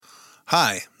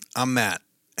Hi, I'm Matt,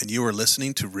 and you are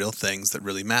listening to Real Things That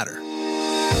Really Matter.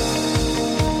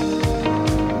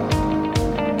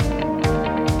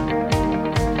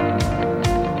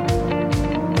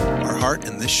 Our heart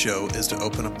in this show is to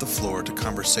open up the floor to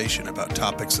conversation about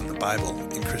topics in the Bible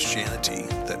and Christianity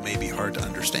that may be hard to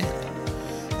understand,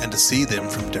 and to see them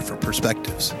from different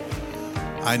perspectives.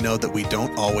 I know that we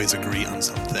don't always agree on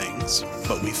some things,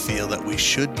 but we feel that we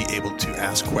should be able to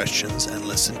ask questions and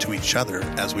listen to each other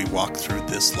as we walk through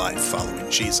this life following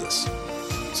Jesus.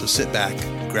 So sit back,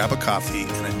 grab a coffee,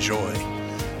 and enjoy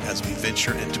as we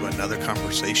venture into another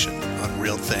conversation on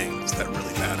real things that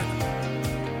really matter.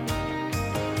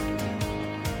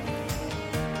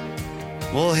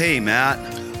 Well, hey, Matt.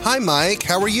 Hi, Mike.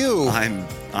 How are you?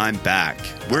 I'm back.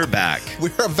 We're back.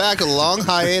 We're back, a long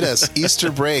hiatus,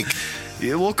 Easter break.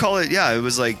 Yeah, we'll call it. Yeah, it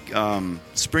was like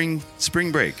spring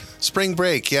break. Spring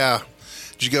break. Yeah.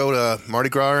 Did you go to Mardi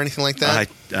Gras or anything like that?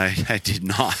 I did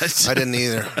not. I didn't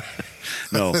either.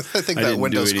 No, I think that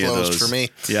window's closed for me.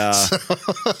 Yeah,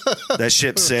 that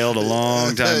ship sailed a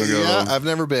long time ago. Yeah, I've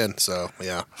never been. So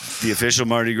yeah, the official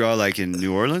Mardi Gras, like in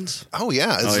New Orleans. Oh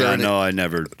yeah. I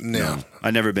never. No,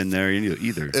 I never been there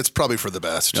either. It's probably for the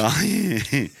best.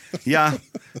 Yeah.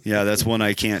 That's one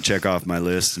I can't check off my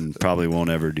list, and probably won't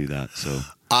ever do that. So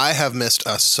I have missed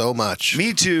us so much.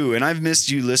 Me too, and I've missed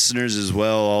you listeners as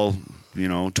well. All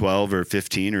 12 or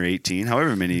 15 or 18,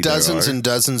 however many dozens there are. And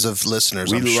dozens of listeners.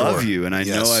 We I'm love sure. you, and I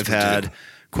know I've had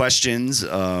questions.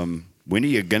 When are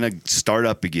you gonna start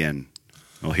up again?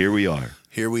 Well, here we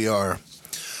are.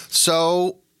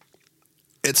 So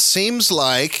it seems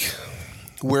like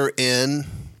we're in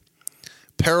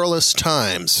perilous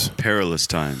times.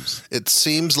 It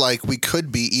seems like we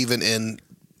could be even in,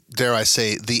 dare I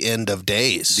say, the end of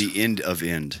days. The end of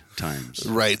end times.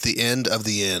 Right, the end of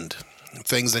the end.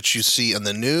 Things that you see in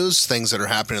the news, things that are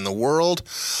happening in the world,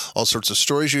 all sorts of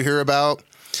stories you hear about.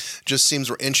 Just seems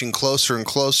we're inching closer and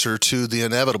closer to the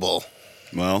inevitable.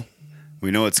 Well, we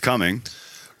know it's coming.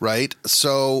 Right?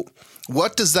 So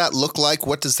what does that look like?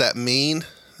 What does that mean?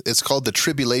 It's called the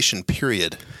tribulation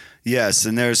period. Yes,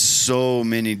 and there's so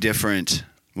many different,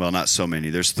 well, not so many.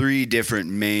 There's three different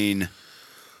main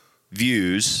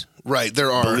views. Right,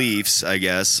 there are. Beliefs, I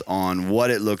guess, on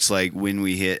what it looks like when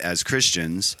we hit, as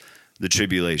Christians, the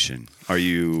tribulation. Are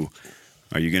you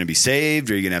going to be saved?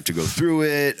 Are you going to have to go through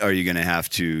it? Are you going to have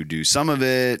to do some of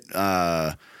it?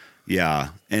 Yeah.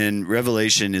 And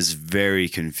Revelation is very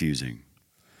confusing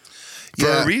for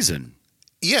a reason.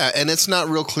 Yeah, and it's not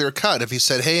real clear cut. If he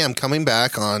said, hey, I'm coming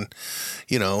back on,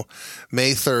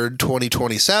 May 3rd,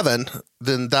 2027,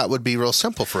 then that would be real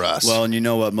simple for us. Well, and you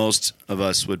know what most of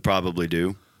us would probably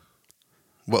do?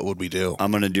 What would we do?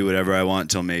 I'm going to do whatever I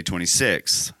want till May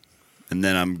 26th. And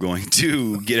then I'm going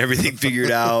to get everything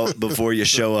figured out before you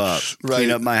show up. Right.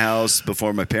 Clean up my house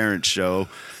before my parents show.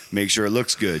 Make sure it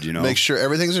looks good, Make sure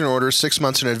everything's in order 6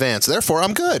 months in advance. Therefore,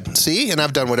 I'm good. See? And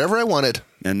I've done whatever I wanted.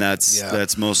 And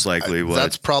that's most likely what...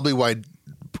 That's probably why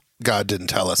God didn't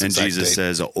tell us. And Jesus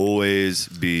says, always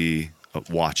be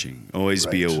watching. Always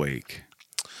be awake.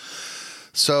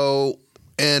 So,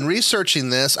 in researching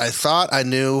this, I thought I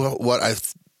knew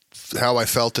how I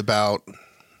felt about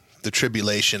the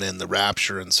tribulation and the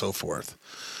rapture and so forth.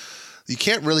 You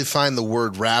can't really find the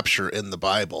word rapture in the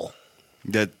Bible.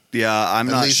 I'm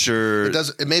not sure. It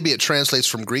doesn't. Maybe it translates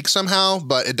from Greek somehow,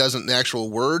 but it doesn't. The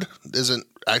actual word isn't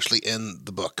actually in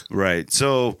the book. Right.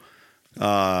 So,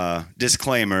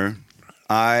 disclaimer: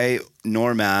 I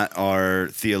nor Matt are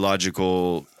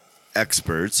theological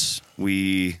experts.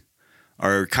 We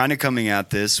are kind of coming at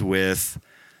this with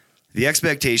the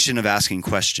expectation of asking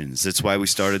questions. That's why we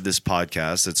started this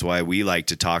podcast. That's why we like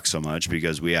to talk so much,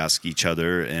 because we ask each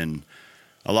other and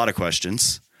a lot of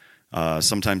questions,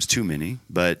 sometimes too many.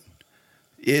 But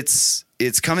it's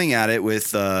coming at it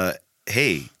with,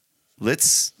 hey,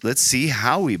 let's see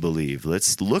how we believe.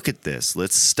 Let's look at this.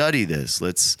 Let's study this.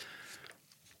 Let's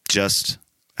just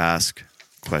ask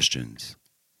questions.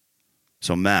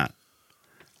 So, Matt,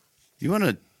 you want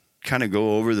to kind of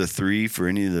go over the three for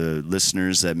any of the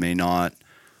listeners that may not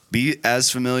be as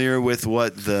familiar with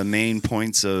what the main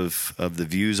points of the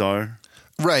views are?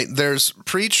 Right. There's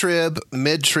pre-trib,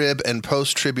 mid-trib, and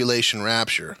post-tribulation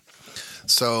rapture.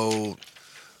 So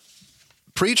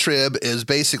pre-trib is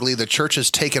basically the church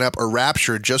has taken up a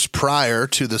rapture just prior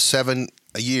to the 7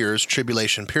 years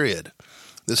tribulation period.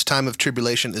 This time of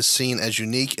tribulation is seen as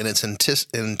unique in its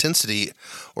intensity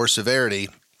or severity,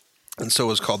 and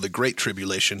so is called the Great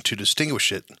Tribulation to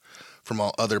distinguish it from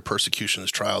all other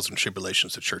persecutions, trials, and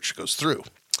tribulations the church goes through.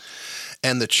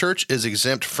 And the church is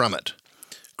exempt from it.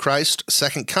 Christ's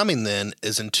second coming then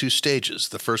is in two stages.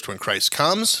 The first when Christ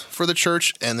comes for the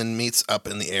church and then meets up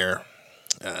in the air.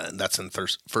 That's in 1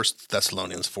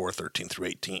 Thessalonians 4:13 through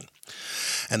 18.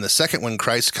 And the second when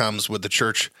Christ comes with the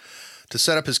church to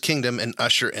set up his kingdom and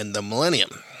usher in the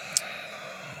millennium.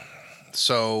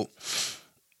 So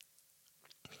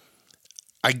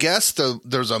I guess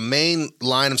there's a main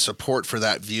line of support for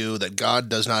that view that God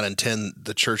does not intend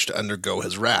the church to undergo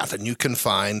his wrath. And you can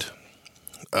find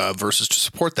verses to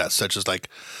support that, such as like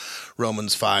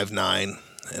Romans 5:9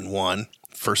 and 1,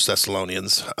 1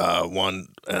 Thessalonians 1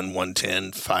 and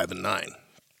 1:10, 5 and 9.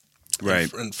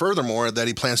 Right. And furthermore, that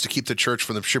he plans to keep the church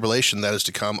from the tribulation that is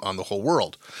to come on the whole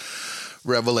world.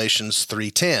 Revelations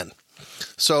 3:10.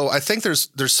 So I think there's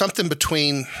something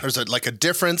between, there's a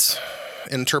difference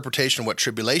in interpretation of what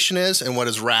tribulation is and what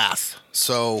is wrath.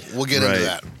 So we'll get into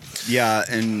that. Yeah,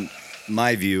 and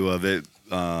my view of it,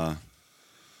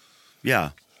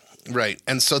 yeah. Right.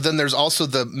 And so then there's also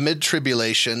the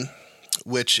mid-tribulation,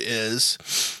 which is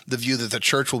the view that the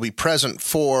church will be present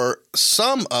for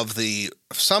some of the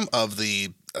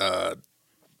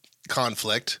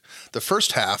conflict, the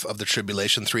first half of the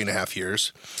tribulation, 3.5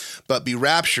 years, but be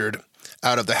raptured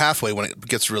out of the halfway when it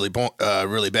gets really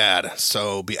bad.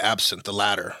 So be absent the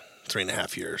latter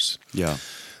 3.5 years. Yeah.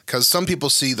 Because some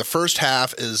people see the first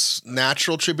half is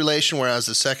natural tribulation, whereas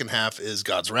the second half is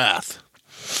God's wrath.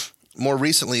 More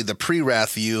recently, the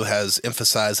pre-wrath view has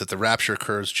emphasized that the rapture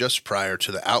occurs just prior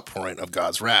to the outpouring of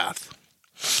God's wrath.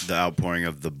 The outpouring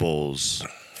of the bowls.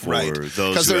 Right.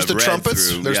 Because there's the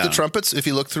trumpets. There's the trumpets. If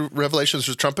you look through Revelations,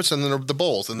 there's trumpets and then the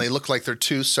bowls, and they look like they're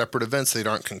two separate events. They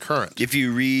aren't concurrent. If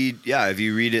you read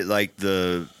it like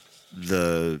the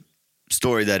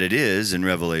story that it is in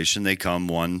Revelation, they come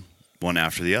one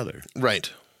after the other.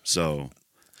 Right. So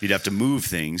you'd have to move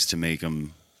things to make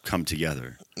them come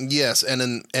together. Yes,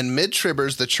 and in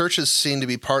mid-tribbers, the church is seen to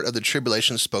be part of the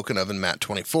tribulation spoken of in Matt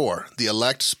 24. The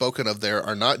elect spoken of there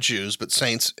are not Jews, but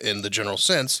saints in the general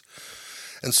sense,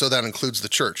 and so that includes the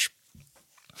church.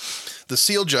 The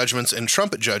seal judgments and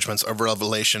trumpet judgments of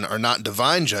Revelation are not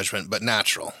divine judgment, but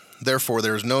natural. Therefore,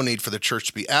 there is no need for the church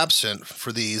to be absent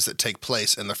for these that take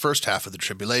place in the first half of the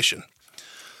tribulation.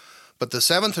 But the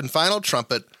seventh and final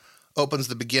trumpet opens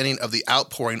the beginning of the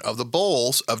outpouring of the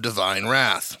bowls of divine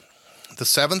wrath. The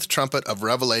seventh trumpet of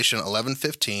Revelation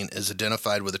 11:15 is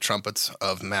identified with the trumpets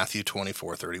of Matthew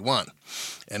 24:31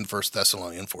 and 1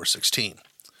 Thessalonians 4:16.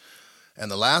 And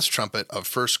the last trumpet of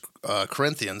 1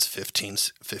 Corinthians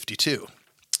 15:52.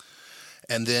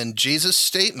 And then Jesus'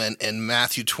 statement in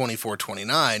Matthew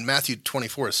 24:29. Matthew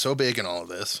 24 is so big in all of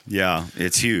this. Yeah,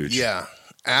 it's huge. Yeah.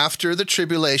 After the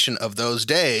tribulation of those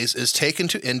days is taken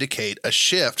to indicate a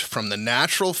shift from the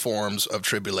natural forms of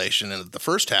tribulation in the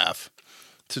first half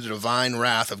to the divine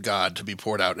wrath of God to be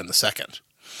poured out in the second.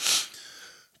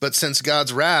 But since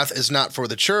God's wrath is not for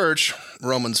the church,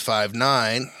 Romans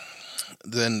 5:9,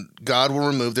 then God will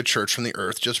remove the church from the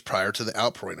earth just prior to the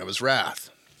outpouring of his wrath.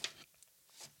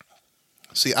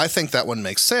 See, I think that one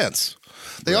makes sense.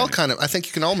 They all kind of, I think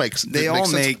you can all make sense. They all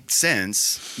make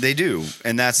sense. They do.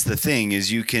 And that's the thing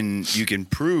is you can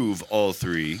prove all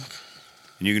three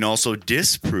and you can also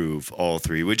disprove all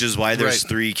three, which is why there's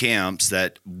three camps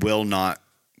that will not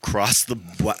cross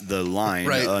the line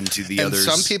onto the others.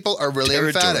 And some people are really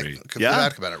emphatic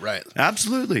about it, right?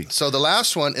 Absolutely. So the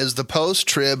last one is the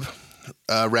post-trib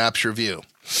rapture view.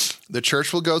 The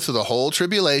church will go through the whole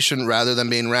tribulation rather than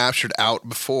being raptured out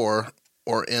before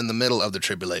or in the middle of the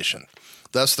tribulation.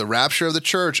 Thus, the rapture of the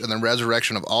church and the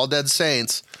resurrection of all dead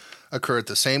saints occur at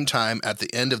the same time at the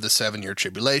end of the 7-year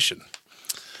tribulation.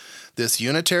 This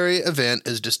unitary event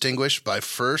is distinguished by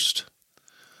first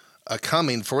a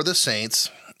coming for the saints,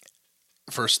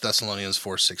 1 Thessalonians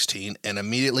 4:16, and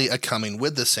immediately a coming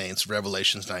with the saints,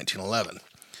 Revelations 19:11.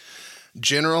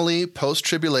 Generally,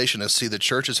 post-tribulationists see the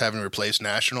church as having replaced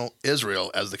national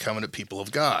Israel as the covenant people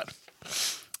of God.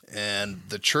 And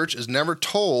the church is never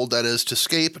told that is to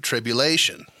escape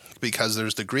tribulation, because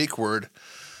there's the Greek word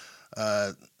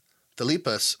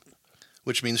thelepos,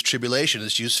 which means tribulation,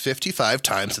 is used 55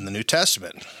 times in the New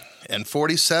Testament, and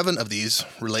 47 of these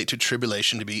relate to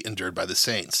tribulation to be endured by the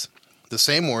saints. The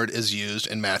same word is used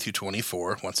in Matthew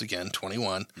 24, once again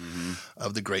 21,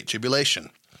 of the Great Tribulation.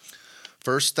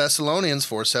 1 Thessalonians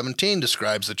 4:17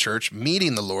 describes the church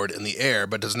meeting the Lord in the air,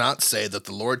 but does not say that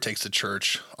the Lord takes the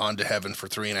church on to heaven for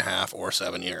 3.5 or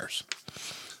 7 years.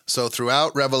 So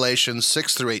throughout Revelation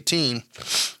 6 through 18,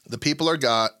 the people of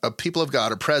God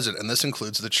are present, and this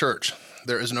includes the church.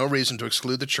 There is no reason to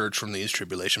exclude the church from these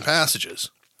tribulation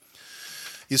passages.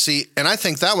 You see, and I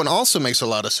think that one also makes a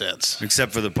lot of sense.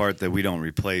 Except for the part that we don't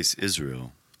replace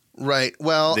Israel. Right.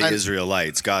 Well, the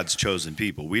Israelites, God's chosen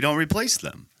people. We don't replace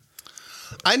them.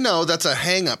 I know that's a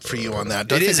hang-up for you on that.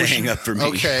 Don't It you is think a hang-up for me.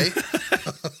 Okay.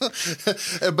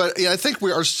 But I think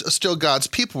we are still God's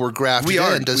people. We're grafted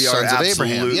into sons of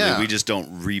Abraham. Yeah. We just don't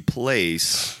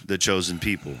replace the chosen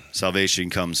people. Salvation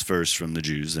comes first from the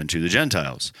Jews, then to the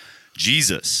Gentiles.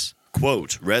 Jesus,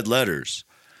 quote, red letters.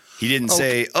 He didn't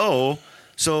say,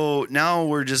 so now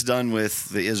we're just done with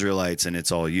the Israelites and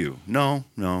it's all you. No,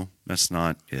 that's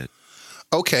not it.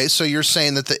 Okay, so you're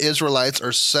saying that the Israelites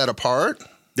are set apart?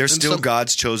 They're still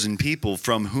God's chosen people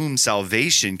from whom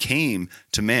salvation came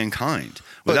to mankind.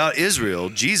 But Without Israel,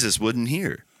 Jesus wouldn't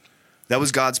hear. That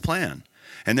was God's plan.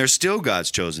 And they're still God's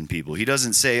chosen people. He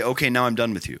doesn't say, okay, now I'm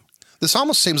done with you. This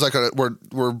almost seems like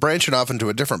we're branching off into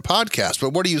a different podcast.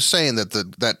 But what are you saying that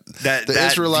the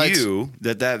Israelites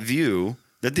view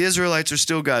that the Israelites are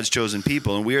still God's chosen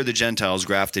people, and we are the Gentiles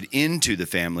grafted into the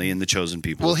family and the chosen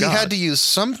people. Well, of he God. had to use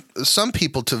some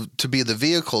people to be the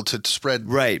vehicle to spread.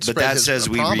 Right, but that says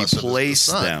we replace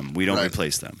them. We don't Right.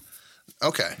 replace them.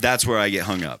 Okay, That's where I get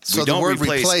hung up. so we don't the word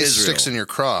replace Israel. sticks in your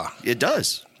craw. It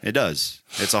does. It does.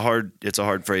 It's a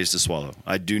hard phrase to swallow.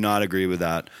 I do not agree with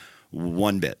that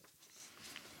one bit.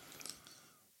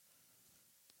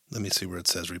 Let me see where it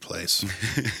says replace.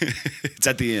 It's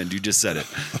at the end. You just said it.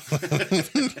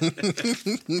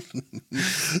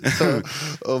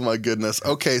 Oh my goodness.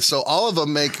 Okay, so all of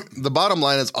them the bottom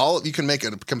line is you can make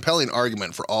a compelling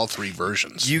argument for all three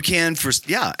versions. You can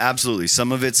absolutely.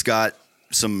 Some of it's got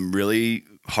some really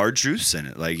hard truths in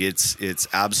it. Like it's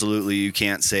absolutely, you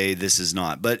can't say this is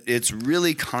not, but it's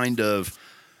really kind of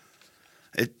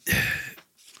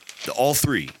all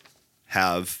three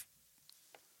have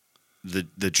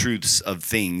the truths of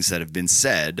things that have been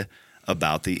said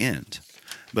about the end.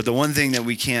 But the one thing that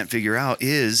we can't figure out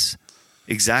is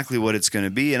exactly what it's going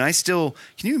to be. And can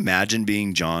you imagine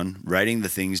being John, writing the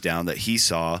things down that he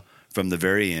saw from the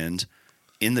very end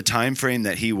in the time frame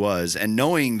that he was, and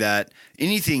knowing that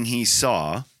anything he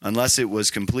saw, unless it was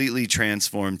completely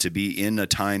transformed to be in a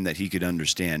time that he could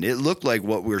understand, it looked like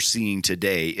what we're seeing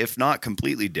today, if not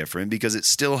completely different, because it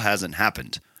still hasn't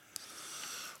happened.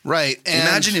 Right. And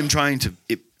imagine him trying to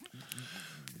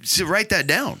write that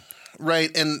down.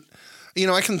 Right. And,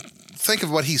 I can think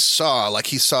of what he saw. Like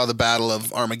he saw the Battle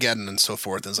of Armageddon and so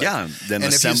forth. And them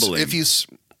assembling.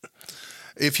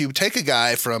 If you take a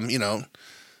guy from,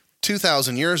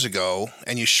 2,000 years ago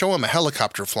and you show him a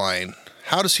helicopter flying,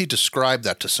 how does he describe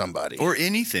that to somebody? Or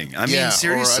anything. I mean,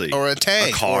 seriously. Or a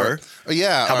tank. A car.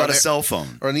 How about a cell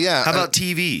phone? How about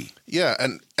TV? Yeah,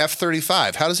 an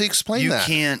F-35. How does he explain that?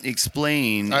 You can't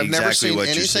explain I've exactly never seen what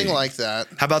you're anything saying. like that.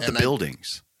 How about the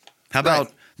buildings? How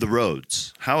about the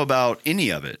roads? How about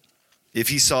any of it? If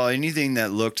he saw anything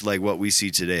that looked like what we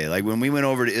see today, like when we went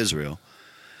over to Israel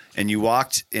and you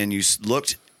walked and you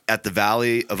looked at the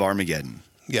Valley of Armageddon.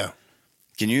 Yeah.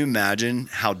 Can you imagine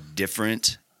how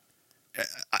different?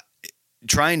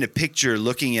 Trying to picture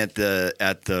looking at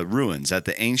the ruins, at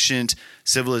the ancient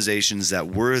civilizations that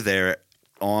were there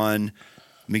on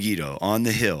Megiddo, on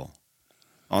the hill,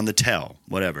 on the Tell,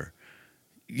 whatever.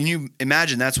 Can you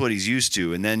imagine that's what he's used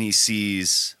to, and then he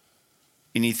sees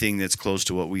anything that's close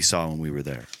to what we saw when we were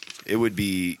there? It would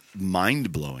be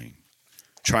mind-blowing.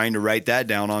 Trying to write that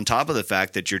down on top of the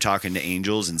fact that you're talking to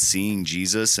angels and seeing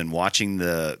Jesus and watching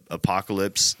the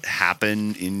apocalypse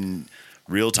happen in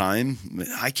real time.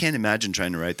 I can't imagine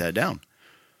trying to write that down.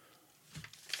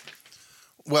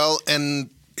 Well,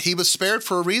 and he was spared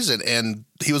for a reason, and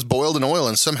he was boiled in oil,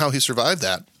 and somehow he survived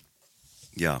that.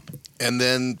 Yeah. And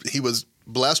then he was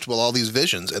blessed with all these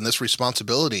visions and this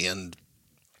responsibility. And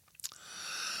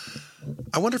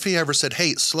I wonder if he ever said,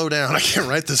 "Hey, slow down. I can't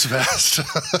write this fast."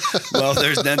 Well,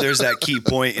 there's that key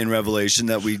point in Revelation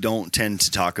that we don't tend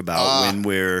to talk about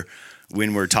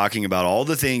when we're talking about all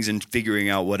the things and figuring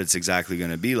out what it's exactly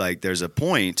going to be like. There's a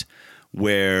point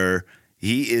where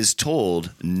he is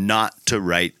told not to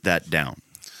write that down.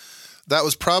 That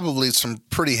was probably some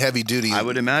pretty heavy duty. I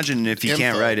would imagine if he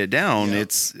can't write it down,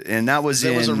 there was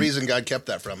a reason God kept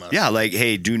that from us. Yeah, like,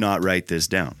 hey, do not write this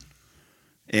down.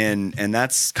 And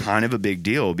that's kind of a big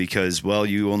deal because, well,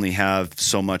 you only have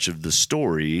so much of the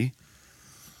story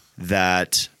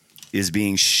that is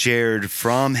being shared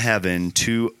from heaven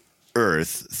to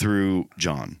earth through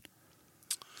John.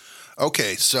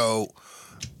 Okay, so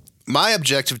my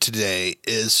objective today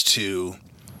is to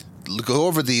go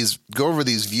over these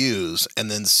views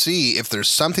and then see if there's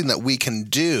something that we can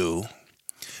do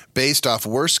based off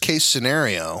worst case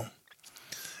scenario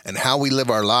and how we live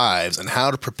our lives and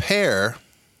how to prepare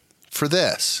for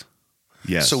this.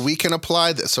 Yes. So we can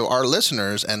apply this. So our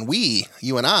listeners and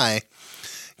you and I,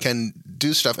 can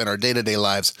do stuff in our day-to-day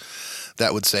lives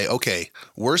that would say, okay,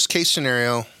 worst case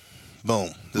scenario,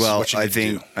 boom. This is what you need to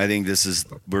do. I think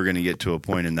we're going to get to a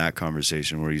point in that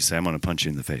conversation where you say, I'm going to punch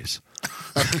you in the face.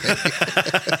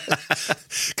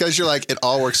 Because you're like, it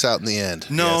all works out in the end.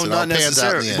 No, Yes, it not all pans out in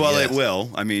necessarily. the end, Well, yes. it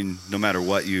will. I mean, no matter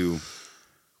what you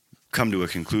come to a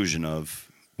conclusion of,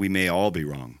 we may all be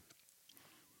wrong.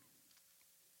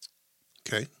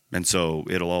 Okay. And so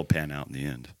it'll all pan out in the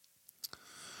end.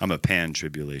 I'm a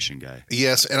pan-tribulation guy.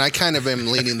 Yes, and I kind of am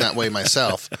leaning that way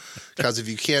myself. Because if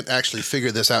you can't actually figure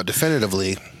this out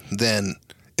definitively, then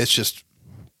it's just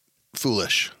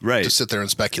foolish Right. to sit there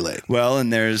and speculate. Well, and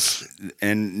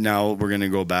now we're going to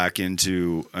go back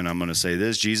into, and I'm going to say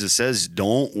this, Jesus says,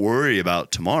 don't worry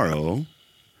about tomorrow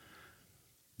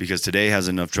because today has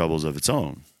enough troubles of its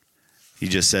own. He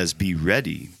just says, be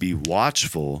ready, be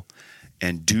watchful,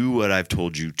 and do what I've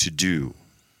told you to do.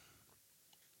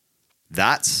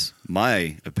 That's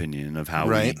my opinion of how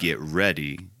we get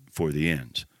ready for the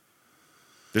end.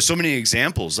 There's so many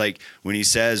examples, like when he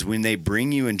says, when they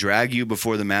bring you and drag you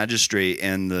before the magistrate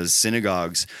and the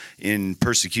synagogues and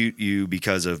persecute you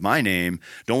because of my name,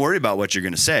 don't worry about what you're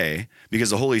going to say, because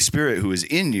the Holy Spirit who is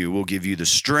in you will give you the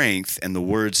strength and the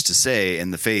words to say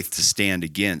and the faith to stand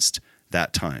against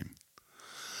that time.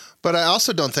 But I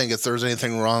also don't think if there's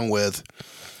anything wrong with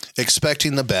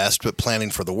expecting the best but planning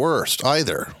for the worst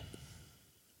either.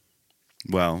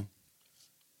 Well,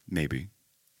 maybe.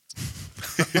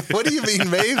 What do you mean,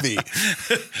 maybe?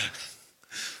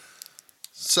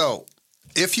 So,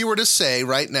 if you were to say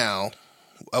right now,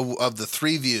 of the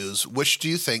three views, which do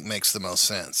you think makes the most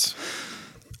sense?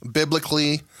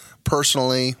 Biblically,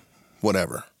 personally,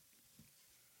 whatever.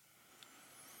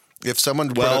 If someone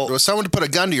put a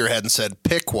gun to your head and said,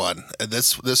 "Pick one," and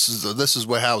this is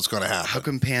how it's going to happen. How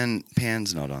come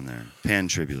Pan's not on there?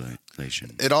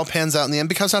 Pan-tribulation. It all pans out in the end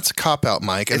because that's a cop-out,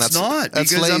 Mike. And It's not,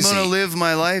 because I'm going to live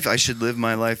my life. I should live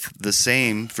my life the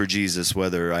same for Jesus,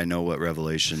 whether I know what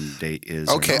Revelation date is.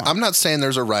 Okay, or not. I'm not saying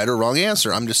there's a right or wrong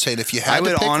answer. I'm just saying if you had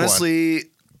to pick one. honestly,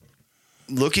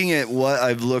 looking at what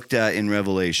I've looked at in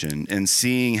Revelation and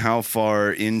seeing how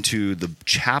far into the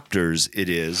chapters it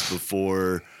is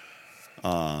before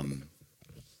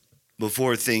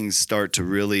things start to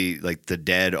really, like, the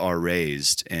dead are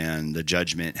raised and the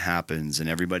judgment happens and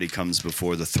everybody comes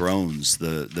before the thrones,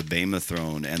 the Bema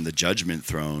throne and the judgment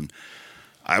throne,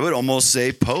 I would almost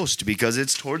say post, because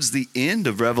it's towards the end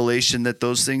of Revelation that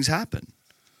those things happen.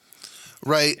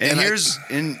 Right.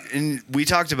 And we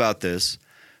talked about this.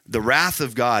 The wrath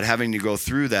of God having to go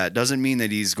through that doesn't mean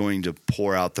that he's going to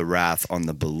pour out the wrath on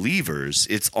the believers.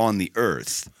 It's on the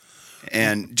earth.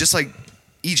 And just like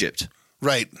Egypt.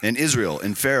 Right. And Israel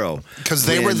and Pharaoh. Because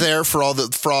they were there for all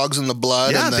the frogs and the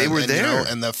blood. Yeah, and they were there.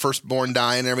 And the firstborn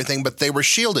dying and everything, but they were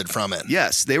shielded from it.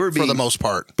 Yes, they were being, for the most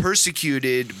part,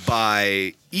 persecuted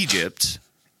by Egypt,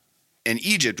 and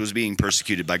Egypt was being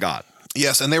persecuted by God.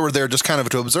 Yes, and they were there just kind of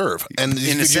to observe. And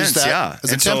you could use that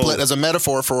as a template, as a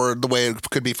metaphor for the way it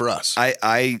could be for us.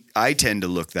 I tend to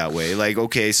look that way. Like,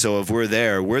 okay, so if we're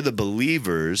there, we're the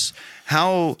believers.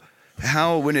 How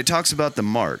when it talks about the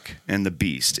mark and the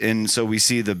beast, and so we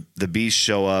see the beast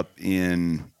show up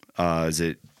in is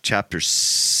it chapter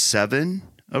 7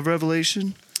 of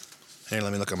Revelation? Hey,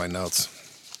 let me look at my notes.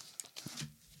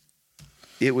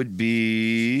 It would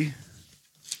be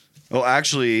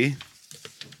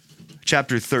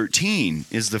chapter 13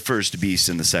 is the first beast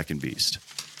and the second beast.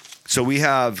 So we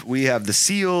have the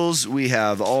seals, we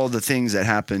have all the things that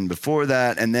happened before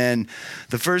that, and then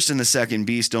the first and the second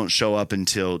beast don't show up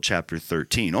until chapter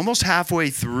 13, almost halfway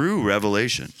through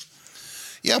Revelation.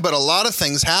 Yeah, but a lot of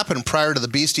things happen prior to the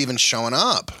beast even showing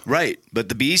up. Right, but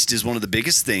the beast is one of the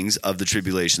biggest things of the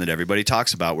tribulation that everybody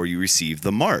talks about, where you receive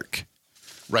the mark.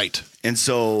 Right. And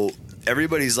so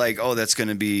everybody's like, oh, that's going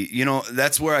to be,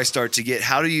 that's where I start to get,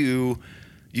 how do you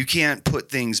can't put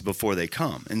things before they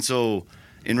come. And so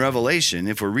in Revelation,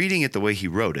 if we're reading it the way he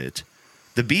wrote it,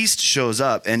 the beast shows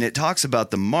up and it talks about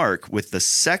the mark with the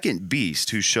second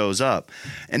beast who shows up.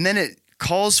 And then it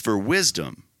calls for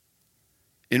wisdom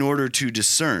in order to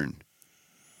discern.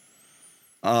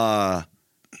 Because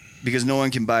no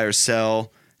one can buy or sell.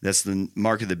 That's the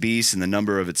mark of the beast, and the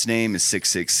number of its name is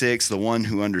 666. The one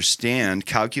who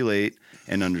calculate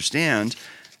and understand.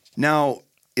 Now,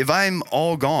 if I'm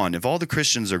all gone, if all the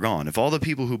Christians are gone, if all the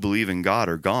people who believe in God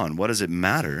are gone, what does it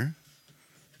matter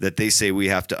that they say we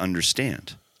have to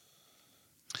understand?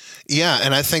 Yeah,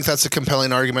 and I think that's a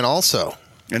compelling argument also.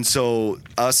 And so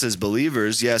us as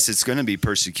believers, yes, it's going to be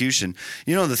persecution.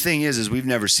 The thing is we've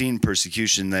never seen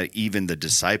persecution that even the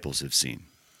disciples have seen.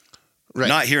 Right.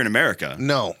 Not here in America.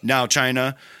 No. Now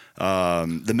China,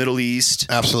 the Middle East.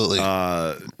 Absolutely.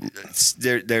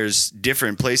 There's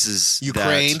different places.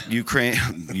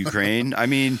 Ukraine. I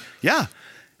mean, yeah.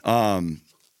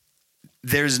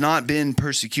 There's not been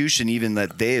persecution even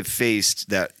that they have faced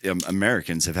that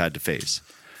Americans have had to face.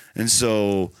 And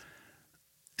so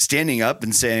standing up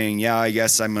and saying, yeah, I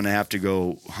guess I'm going to have to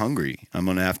go hungry. I'm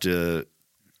going to have to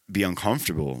be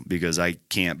uncomfortable because I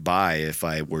can't buy if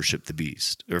I worship the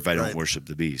beast or if I don't worship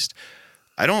the beast.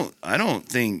 I don't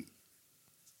think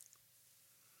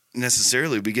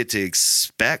necessarily we get to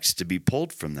expect to be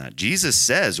pulled from that. Jesus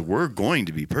says we're going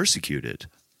to be persecuted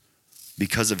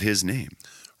because of his name.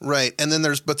 Right. And then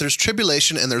there's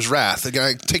tribulation and there's wrath.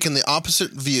 Again, taking the opposite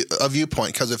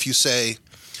viewpoint, because if you say,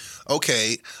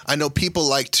 okay, I know people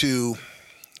like to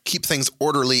keep things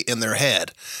orderly in their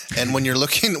head. And when you're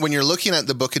looking at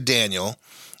the book of Daniel,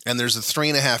 and there's the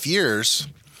 3.5 years,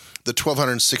 the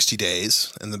 1260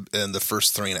 days, and the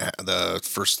first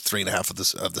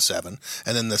 3.5 of the 7,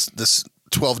 and then this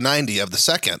 1290 of the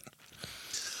second.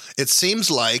 It seems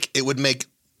like it would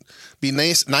be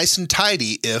nice and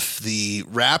tidy if the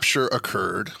rapture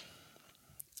occurred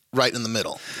right in the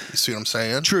middle. You see what I'm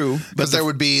saying? True, but that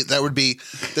would be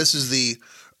this is the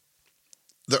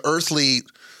earthly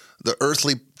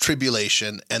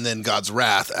tribulation and then God's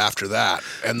wrath after that,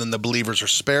 and then the believers are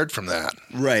spared from that.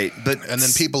 Right, and then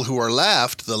people who are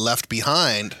left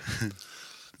behind,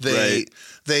 they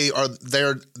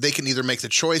can either make the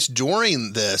choice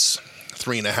during this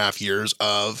 3.5 years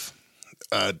of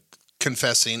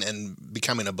confessing and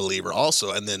becoming a believer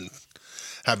also, and then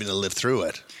having to live through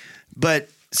it. But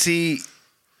see,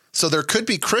 so there could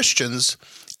be Christians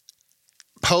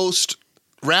post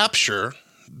rapture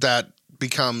that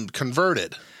become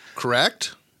converted,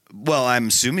 correct? Well, I'm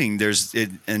assuming there's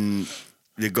it, and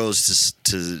it goes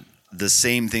to the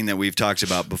same thing that we've talked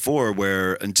about before,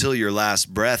 where until your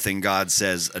last breath and God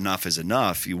says enough is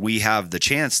enough, we have the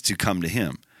chance to come to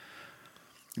him.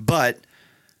 But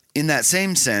in that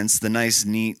same sense, the nice,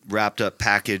 neat, wrapped up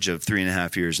package of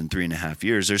 3.5 years and 3.5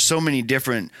 years, there's so many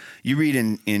different, you read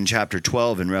in chapter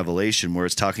 12 in Revelation where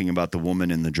it's talking about the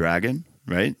woman and the dragon,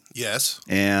 right? Yes.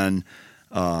 And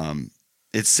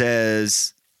it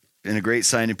says, and a great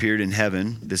sign appeared in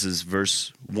heaven. This is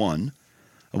verse 1.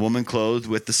 A woman clothed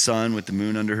with the sun, with the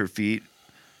moon under her feet,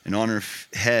 and on her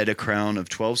head a crown of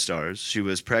 12 stars. She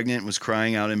was pregnant, was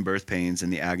crying out in birth pains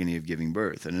and the agony of giving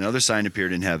birth. And another sign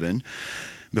appeared in heaven.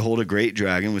 Behold, a great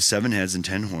dragon with 7 heads and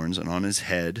 10 horns, and on his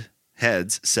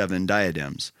heads 7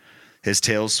 diadems. His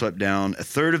tail swept down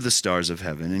 1/3 of the stars of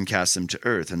heaven and cast them to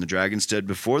earth. And the dragon stood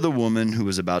before the woman who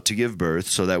was about to give birth,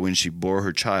 so that when she bore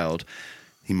her child,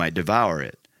 he might devour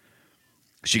it.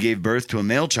 She gave birth to a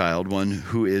male child, one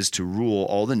who is to rule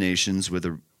all the nations with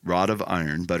a rod of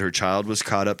iron. But her child was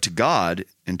caught up to God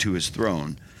and to his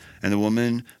throne. And the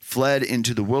woman fled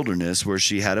into the wilderness, where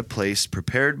she had a place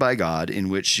prepared by God in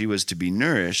which she was to be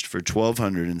nourished for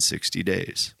 1260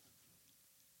 days.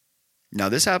 Now,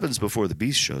 this happens before the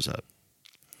beast shows up.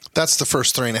 That's the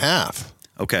first 3.5.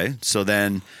 Okay, so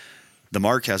then the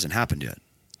mark hasn't happened yet.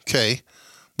 Okay,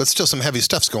 but still some heavy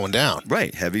stuff's going down.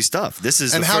 Right, heavy stuff. This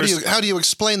is and how do you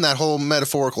explain that whole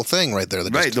metaphorical thing right there?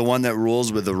 Right, the one that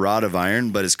rules with the rod of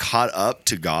iron, but is caught up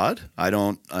to God. I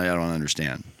don't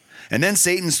understand. And then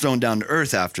Satan's thrown down to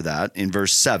earth after that in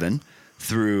verse 7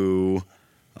 through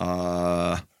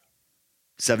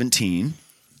 17.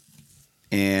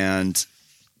 And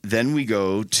then we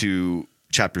go to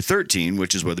chapter 13,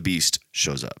 which is where the beast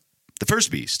shows up, the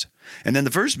first beast. And then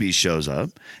the first beast shows up,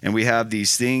 and we have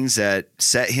these things that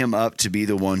set him up to be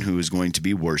the one who is going to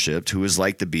be worshipped, who is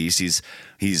like the beast.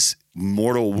 He's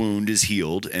mortal wound is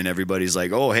healed, and everybody's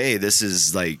like, oh, hey, this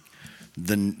is like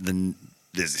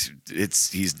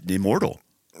he's immortal.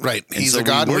 Right. He's a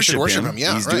god. We should worship him.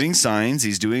 Yeah. He's doing signs.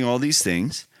 He's doing all these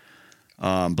things,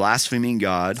 blaspheming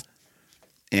God,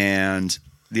 and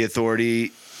the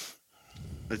authority.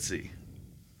 Let's see.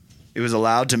 It was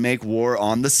allowed to make war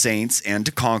on the saints and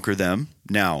to conquer them.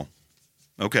 Now,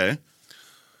 okay.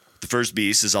 The first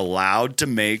beast is allowed to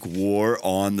make war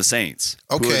on the saints.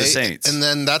 Okay. Who are the saints? And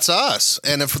then that's us.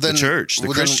 And if then the church, the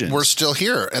Christians. We're still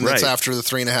here. And that's after the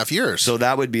 3.5 years. So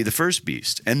that would be the first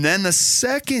beast. And then the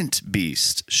second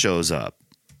beast shows up,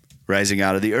 rising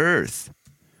out of the earth.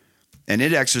 And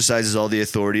it exercises all the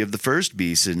authority of the first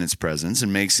beast in its presence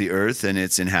and makes the earth and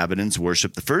its inhabitants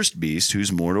worship the first beast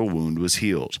whose mortal wound was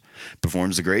healed.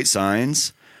 Performs the great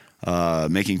signs,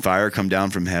 making fire come down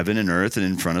from heaven and earth and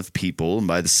in front of people. And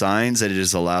by the signs that it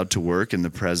is allowed to work in the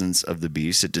presence of the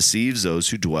beast, it deceives those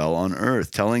who dwell on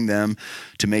earth, telling them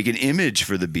to make an image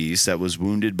for the beast that was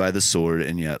wounded by the sword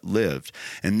and yet lived.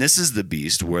 And this is the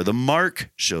beast where the mark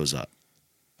shows up.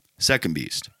 Second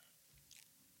beast.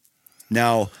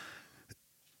 Now,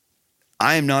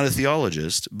 I am not a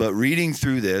theologist, but reading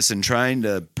through this and trying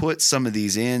to put some of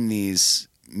these in these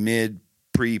mid,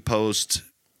 pre, post,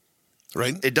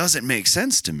 right? It doesn't make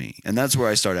sense to me, and that's where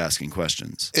I start asking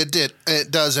questions. It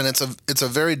does, and it's a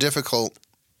very difficult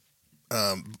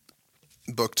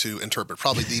book to interpret.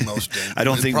 Probably the most. I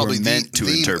don't think we're meant to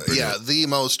interpret. Yeah, it. the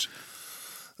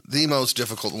most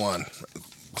difficult one,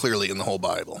 clearly in the whole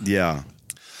Bible. Yeah,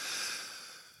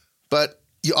 but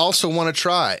you also want to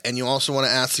try, and you also want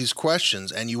to ask these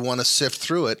questions, and you want to sift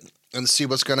through it and see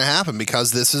what's going to happen,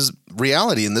 because this is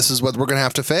reality, and this is what we're going to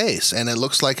have to face, and it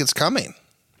looks like it's coming.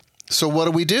 So what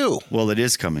do we do? Well, it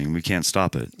is coming. We can't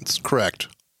stop it. It's correct.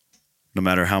 No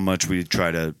matter how much we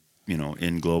try to,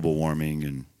 end global warming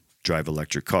and drive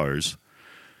electric cars,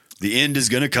 the end is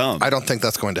going to come. I don't think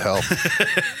that's going to help.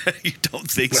 You don't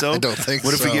think so? I don't think so.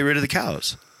 What if we get rid of the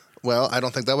cows? Well, I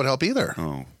don't think that would help either.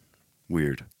 Oh,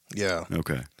 weird. Yeah.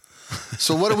 Okay.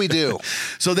 So what do we do?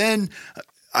 So then,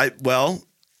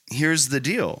 here's the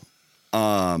deal.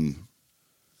 I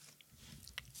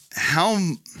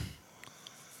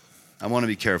want to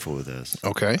be careful with this.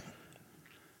 Okay.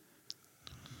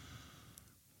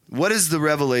 What is the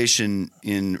revelation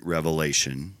in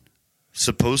Revelation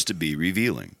supposed to be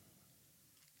revealing?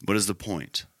 What is the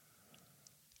point?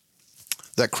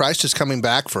 That Christ is coming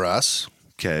back for us.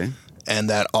 Okay. And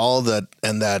that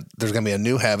there's going to be a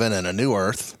new heaven and a new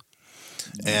earth,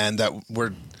 and that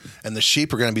the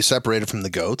sheep are going to be separated from the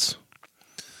goats.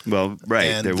 Well, right.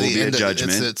 And there will be a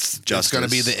judgment. It's going to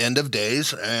be the end of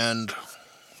days, and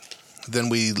then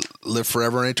we live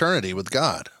forever in eternity with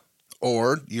God,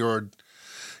 or you're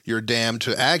damned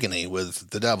to agony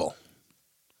with the devil.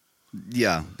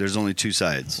 Yeah, there's only two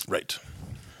sides. Right.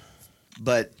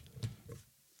 But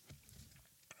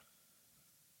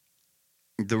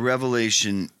the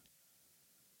revelation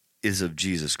is of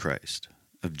Jesus Christ,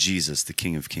 of Jesus, the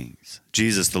King of Kings,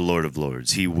 Jesus, the Lord of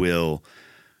Lords. He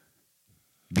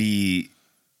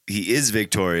is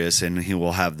victorious, and he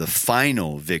will have the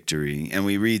final victory. And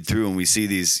we read through and we see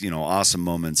these, awesome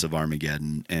moments of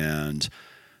Armageddon and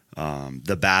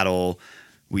the battle.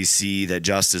 We see that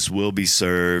justice will be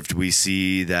served. We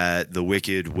see that the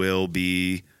wicked will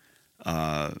be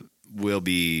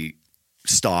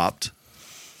stopped.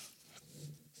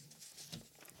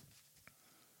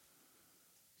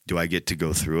 Do I get to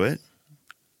go through it?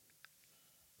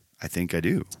 I think I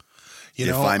do.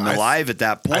 If I'm alive at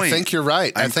that point, I think you're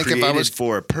right. I think if I was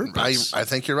for a purpose. I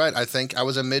think you're right. I think I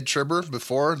was a mid-tribber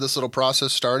before this little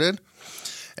process started,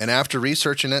 and after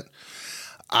researching it,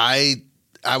 I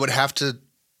would have to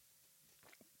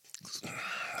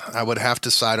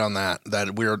side on that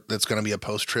it's going to be a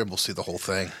post-trib. We'll see the whole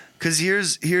thing. Because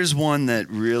here's one that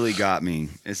really got me.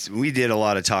 We did a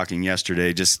lot of talking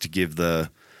yesterday, just to give the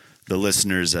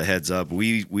listeners a heads up.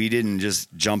 We didn't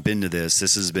just jump into this.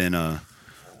 This has been a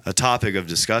topic of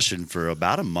discussion for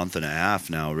about a month and a half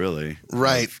now, really.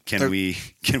 Right. Can we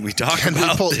talk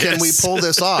about this? Can we pull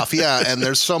this off? Yeah, and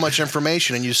there's so much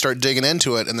information, and you start digging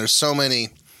into it, and there's so many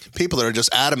people that are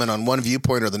just adamant on one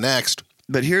viewpoint or the next.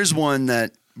 But here's one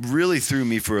that really threw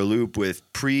me for a loop with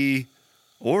pre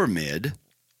or mid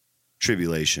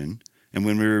tribulation. And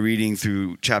when we were reading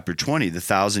through chapter 20, the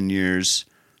 1,000 years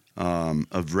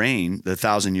of reign, the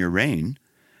 1,000-year reign,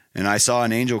 and I saw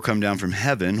an angel come down from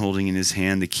heaven, holding in his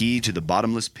hand the key to the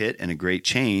bottomless pit and a great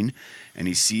chain. And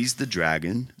he seized the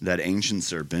dragon, that ancient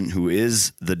serpent, who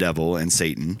is the devil and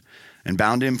Satan, and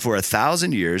bound him for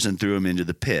 1,000 years and threw him into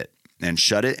the pit, and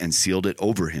shut it and sealed it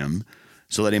over him,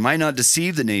 so that he might not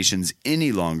deceive the nations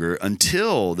any longer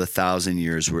until the 1,000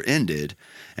 years were ended.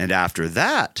 And after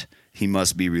that, he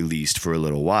must be released for a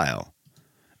little while.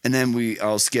 And then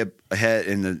I'll skip ahead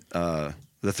in the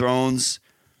thrones.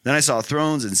 Then I saw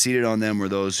thrones, and seated on them were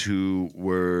those to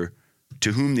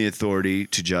whom the authority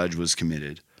to judge was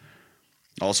committed.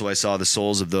 Also I saw the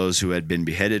souls of those who had been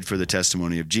beheaded for the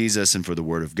testimony of Jesus and for the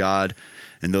word of God,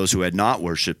 and those who had not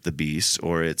worshipped the beast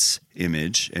or its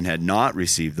image, and had not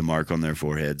received the mark on their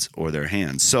foreheads or their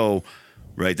hands. So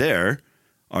right there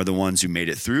are the ones who made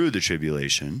it through the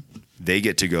tribulation. They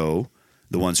get to go.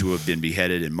 The ones who have been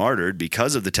beheaded and martyred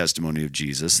because of the testimony of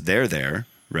Jesus, they're there,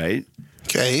 right?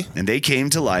 Okay. And they came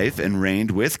to life and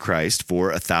reigned with Christ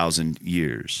for 1,000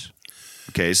 years.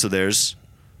 Okay,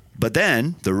 but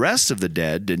then the rest of the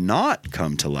dead did not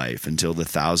come to life until the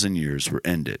 1,000 years were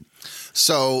ended.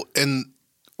 So, and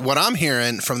what I'm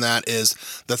hearing from that is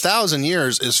the 1,000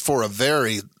 years is for a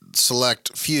very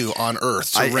select few on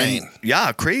earth to reign.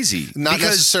 Yeah, crazy. Not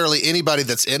necessarily anybody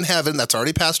that's in heaven that's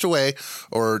already passed away,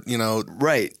 or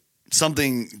right.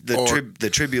 Something the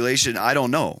tribulation, I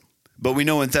don't know. But we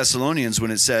know in Thessalonians when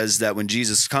it says that when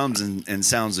Jesus comes and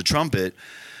sounds the trumpet,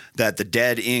 that the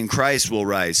dead in Christ will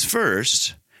rise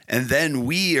first, and then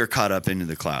we are caught up into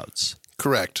the clouds.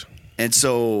 Correct. And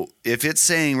so if it's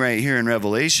saying right here in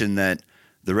Revelation that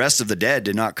the rest of the dead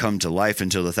did not come to life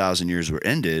until the 1,000 years were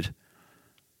ended,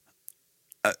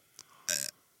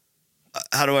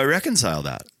 how do I reconcile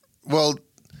that? Well,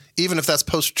 even if that's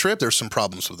post-trib, there's some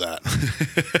problems with that.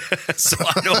 So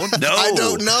I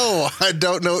don't know. I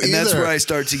don't know either. And that's where I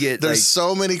start to get There's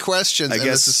so many questions, and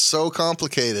guess this is so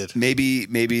complicated. Maybe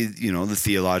the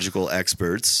theological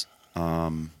experts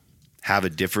have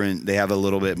a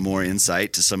little bit more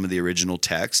insight to some of the original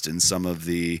text and some of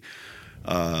the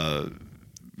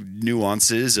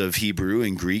nuances of Hebrew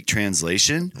and Greek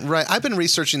translation. Right. I've been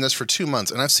researching this for 2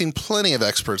 months, and I've seen plenty of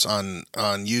experts on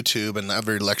YouTube, and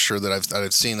every lecture that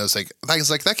I've seen, I was like,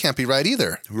 that can't be right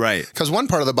either. Right. Because one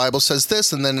part of the Bible says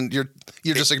this, and then you're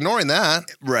just ignoring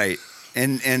that. Right.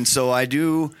 And so I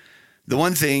do the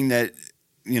one thing that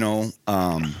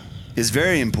is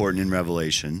very important in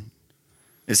Revelation.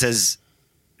 It says,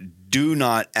 "Do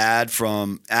not add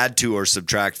to or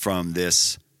subtract from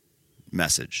this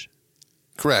message."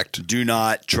 Correct. Do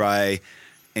not try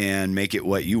and make it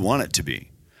what you want it to be.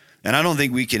 And I don't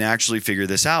think we can actually figure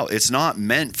this out. It's not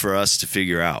meant for us to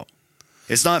figure out.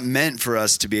 It's not meant for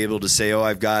us to be able to say, oh,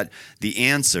 I've got the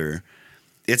answer.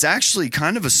 It's actually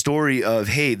kind of a story of,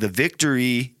 hey, the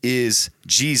victory is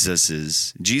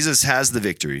Jesus's. Jesus has the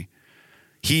victory.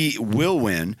 He will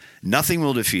win. Nothing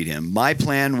will defeat him. My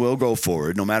plan will go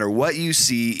forward. No matter what you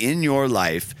see in your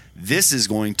life, this is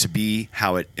going to be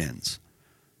how it ends.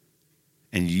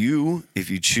 And you, if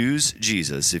you choose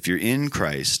Jesus, if you're in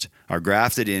Christ, are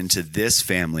grafted into this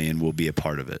family and will be a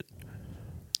part of it.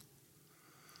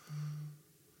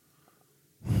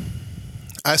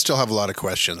 I still have a lot of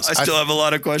questions. I still have a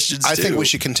lot of questions, I too. think we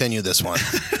should continue this one.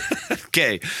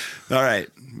 Okay. All right.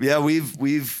 Yeah,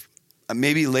 we've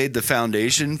maybe laid the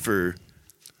foundation for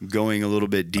going a little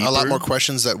bit deeper. A lot more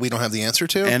questions that we don't have the answer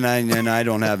to. And I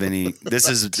don't have any. This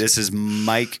is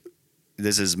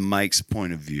Mike's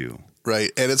point of view.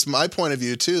 Right, and it's my point of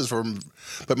view too.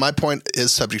 But my point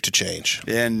is subject to change,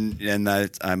 and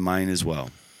that mine as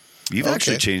well. You've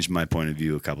actually changed my point of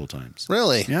view a couple times.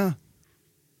 Really? Yeah.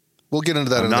 We'll get into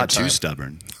that. I'm not too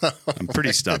stubborn. I'm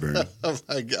pretty stubborn. Oh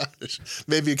my gosh!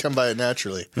 Maybe you come by it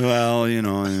naturally. Well,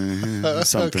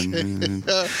 something.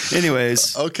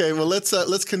 Anyways. Okay. Well,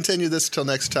 let's continue this till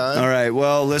next time. All right.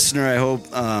 Well, listener, I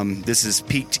hope this has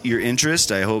piqued your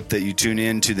interest. I hope that you tune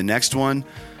in to the next one.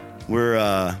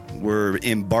 We're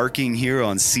embarking here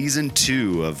on season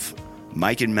 2 of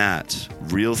Mike and Matt,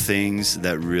 Real Things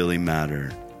That Really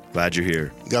Matter. Glad you're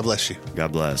here. God bless you.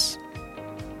 God bless.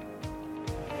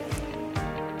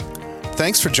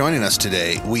 Thanks for joining us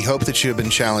today. We hope that you have been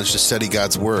challenged to study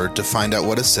God's Word, to find out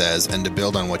what it says, and to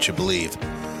build on what you believe.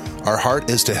 Our heart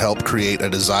is to help create a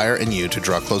desire in you to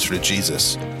draw closer to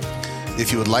Jesus.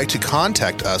 If you would like to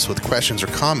contact us with questions or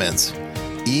comments,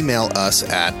 email us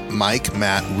at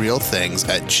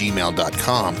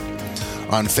mikemattrealthings@gmail.com,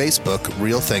 on Facebook,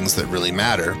 Real Things That Really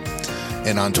Matter,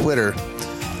 and on Twitter,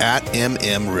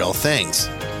 @mmrealthings.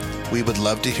 We would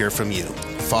love to hear from you.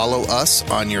 Follow us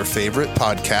on your favorite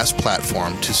podcast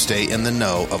platform to stay in the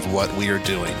know of what we are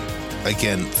doing.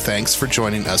 Again, thanks for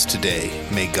joining us today.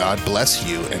 May God bless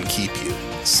you and keep you.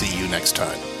 See you next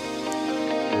time.